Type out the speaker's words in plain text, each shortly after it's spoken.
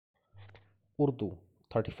Urdu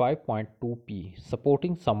 35.2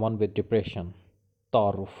 supporting Samoon with depression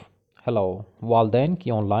تعارف hello والدین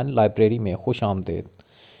کی آن لائن لائبریری میں خوش آمدید۔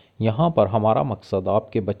 یہاں پر ہمارا مقصد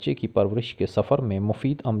آپ کے بچے کی پرورش کے سفر میں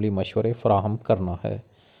مفید عملی مشورے فراہم کرنا ہے۔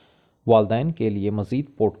 والدین کے لیے مزید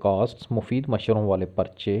پوڈ کاسٹس، مفید مشوروں والے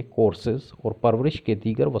پرچے، کورسز اور پرورش کے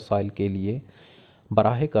دیگر وسائل کے لیے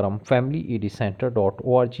براہ کرم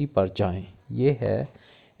familyedcenter.org پر جائیں۔ یہ ہے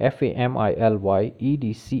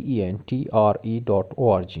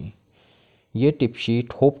familyedcenter.org۔ یہ ٹپ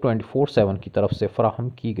شیٹ ہوپ 24/7 کی طرف سے فراہم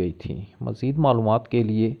کی گئی تھی۔ مزید معلومات کے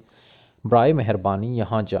لیے برائے مہربانی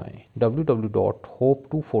یہاں جائیں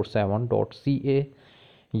www.hope247.ca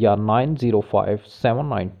یا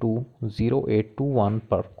 9057920821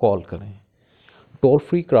 پر کال کریں۔ ٹول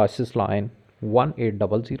فری کرائسس لائن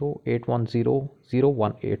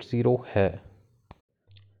 1800-810-0180 ہے۔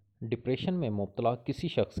 ڈپریشن میں مبتلا کسی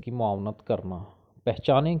شخص کی معاونت کرنا۔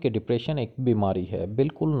 پہچانیں کہ ڈپریشن ایک بیماری ہے،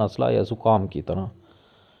 بالکل نزلہ یا زکام کی طرح۔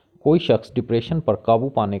 کوئی شخص ڈپریشن پر قابو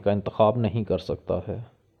پانے کا انتخاب نہیں کر سکتا ہے۔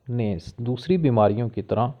 نیز دوسری بیماریوں کی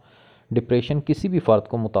طرح ڈپریشن کسی بھی فرد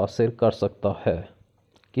کو متاثر کر سکتا ہے۔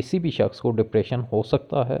 کسی بھی شخص کو ڈپریشن ہو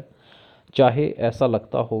سکتا ہے، چاہے ایسا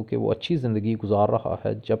لگتا ہو کہ وہ اچھی زندگی گزار رہا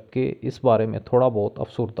ہے جبکہ اس بارے میں تھوڑا بہت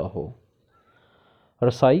افسردہ ہو۔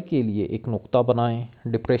 رسائی کے لیے ایک نقطہ بنائیں۔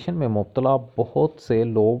 ڈپریشن میں مبتلا بہت سے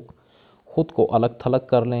لوگ خود کو الگ تھلگ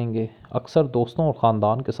کر لیں گے، اکثر دوستوں اور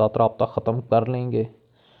خاندان کے ساتھ رابطہ ختم کر لیں گے۔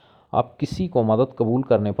 آپ کسی کو مدد قبول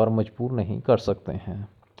کرنے پر مجبور نہیں کر سکتے ہیں،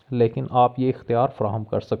 لیکن آپ یہ اختیار فراہم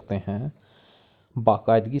کر سکتے ہیں۔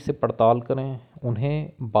 باقاعدگی سے پڑتال کریں، انہیں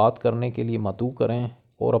بات کرنے کے لیے مدعو کریں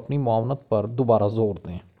اور اپنی معاونت پر دوبارہ زور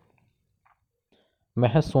دیں۔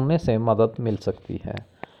 محض سننے سے مدد مل سکتی ہے۔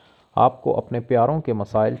 آپ کو اپنے پیاروں کے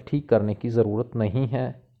مسائل ٹھیک کرنے کی ضرورت نہیں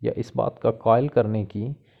ہے یا اس بات کا قائل کرنے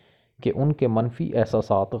کی کہ ان کے منفی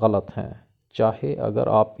احساسات غلط ہیں، چاہے اگر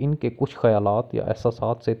آپ ان کے کچھ خیالات یا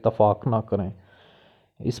احساسات سے اتفاق نہ کریں۔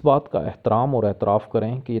 اس بات کا احترام اور اعتراف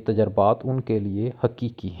کریں کہ یہ تجربات ان کے لیے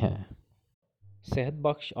حقیقی ہیں۔ صحت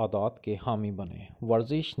بخش عادات کے حامی بنیں۔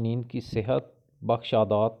 ورزش، نیند کی صحت بخش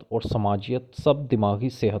عادات اور سماجیت سب دماغی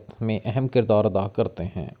صحت میں اہم کردار ادا کرتے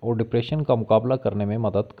ہیں اور ڈپریشن کا مقابلہ کرنے میں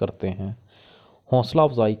مدد کرتے ہیں۔ حوصلہ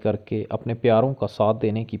افزائی کر کے، اپنے پیاروں کا ساتھ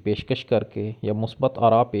دینے کی پیشکش کر کے یا مثبت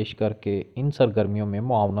آراء پیش کر کے ان سرگرمیوں میں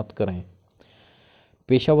معاونت کریں۔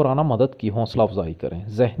 پیشہ ورانہ مدد کی حوصلہ افزائی کریں۔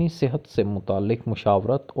 ذہنی صحت سے متعلق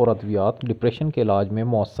مشاورت اور ادویات ڈپریشن کے علاج میں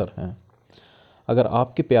مؤثر ہیں۔ اگر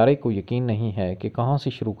آپ کے پیارے کو یقین نہیں ہے کہ کہاں سے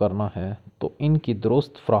شروع کرنا ہے تو ان کے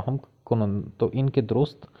درست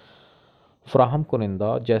فراہم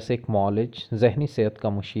کنندہ جیسے ایک معالج، ذہنی صحت کا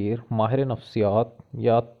مشیر، ماہر نفسیات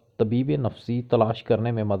یا طبیب نفسی تلاش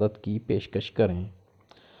کرنے میں مدد کی پیشکش کریں۔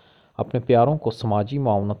 اپنے پیاروں کو سماجی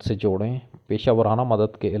معاونت سے جوڑیں۔ پیشہ ورانہ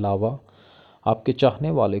مدد کے علاوہ آپ کے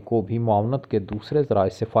چاہنے والے کو بھی معاونت کے دوسرے ذرائع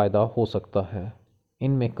سے فائدہ ہو سکتا ہے۔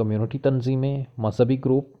 ان میں کمیونٹی تنظیمیں، مذہبی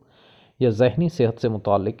گروپ یا ذہنی صحت سے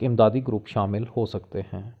متعلق امدادی گروپ شامل ہو سکتے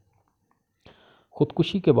ہیں۔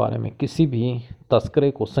 خودکشی کے بارے میں کسی بھی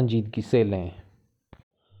تذکرے کو سنجیدگی سے لیں۔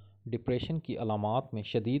 ڈپریشن کی علامات میں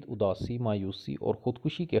شدید اداسی، مایوسی اور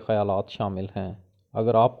خودکشی کے خیالات شامل ہیں۔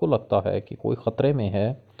 اگر آپ کو لگتا ہے کہ کوئی خطرے میں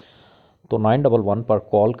ہے تو 911 پر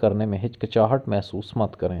کال کرنے میں ہچکچاہٹ محسوس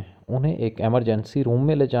مت کریں۔ انہیں ایک ایمرجنسی روم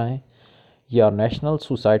میں لے جائیں یا national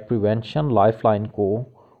suicide prevention life line کو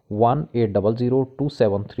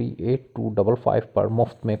 1800-273-8255 پر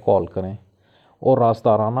مفت میں کال کریں اور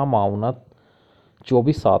رازدارانہ معاونت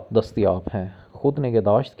 24/7 دستیاب ہیں۔ خود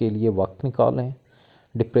نگہداشت کے لیے وقت نکالیں۔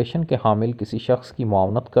 ڈپریشن کے حامل کسی شخص کی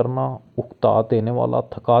معاونت کرنا اکتا دینے والا،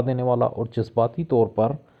 تھکا دینے والا اور جذباتی طور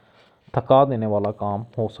پر تھکا دینے والا کام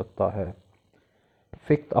ہو سکتا ہے۔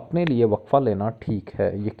 فقط اپنے لیے وقفہ لینا ٹھیک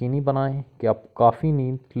ہے۔ یقینی بنائیں کہ آپ کافی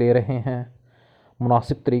نیند لے رہے ہیں،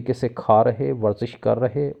 مناسب طریقے سے کھا رہے، ورزش کر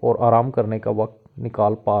رہے اور آرام کرنے کا وقت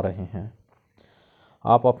نکال پا رہے ہیں۔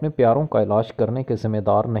 آپ اپنے پیاروں کا علاج کرنے کے ذمہ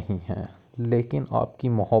دار نہیں ہیں، لیکن آپ کی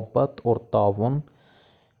محبت اور تعاون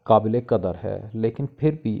قابل قدر ہے، لیکن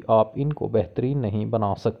پھر بھی آپ ان کو بہترین نہیں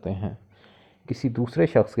بنا سکتے ہیں۔ کسی دوسرے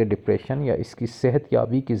شخص کے ڈپریشن یا اس کی صحت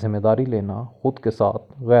یابی کی ذمہ داری لینا خود کے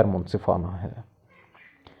ساتھ غیر منصفانہ ہے۔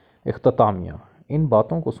 اختتامیہ: ان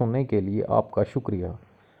باتوں کو سننے کے لیے آپ کا شکریہ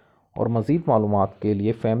اور مزید معلومات کے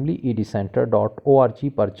لیے familyedcenter.org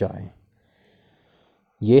پر جائیں۔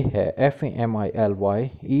 یہ ہے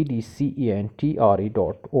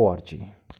familyedcenter.org۔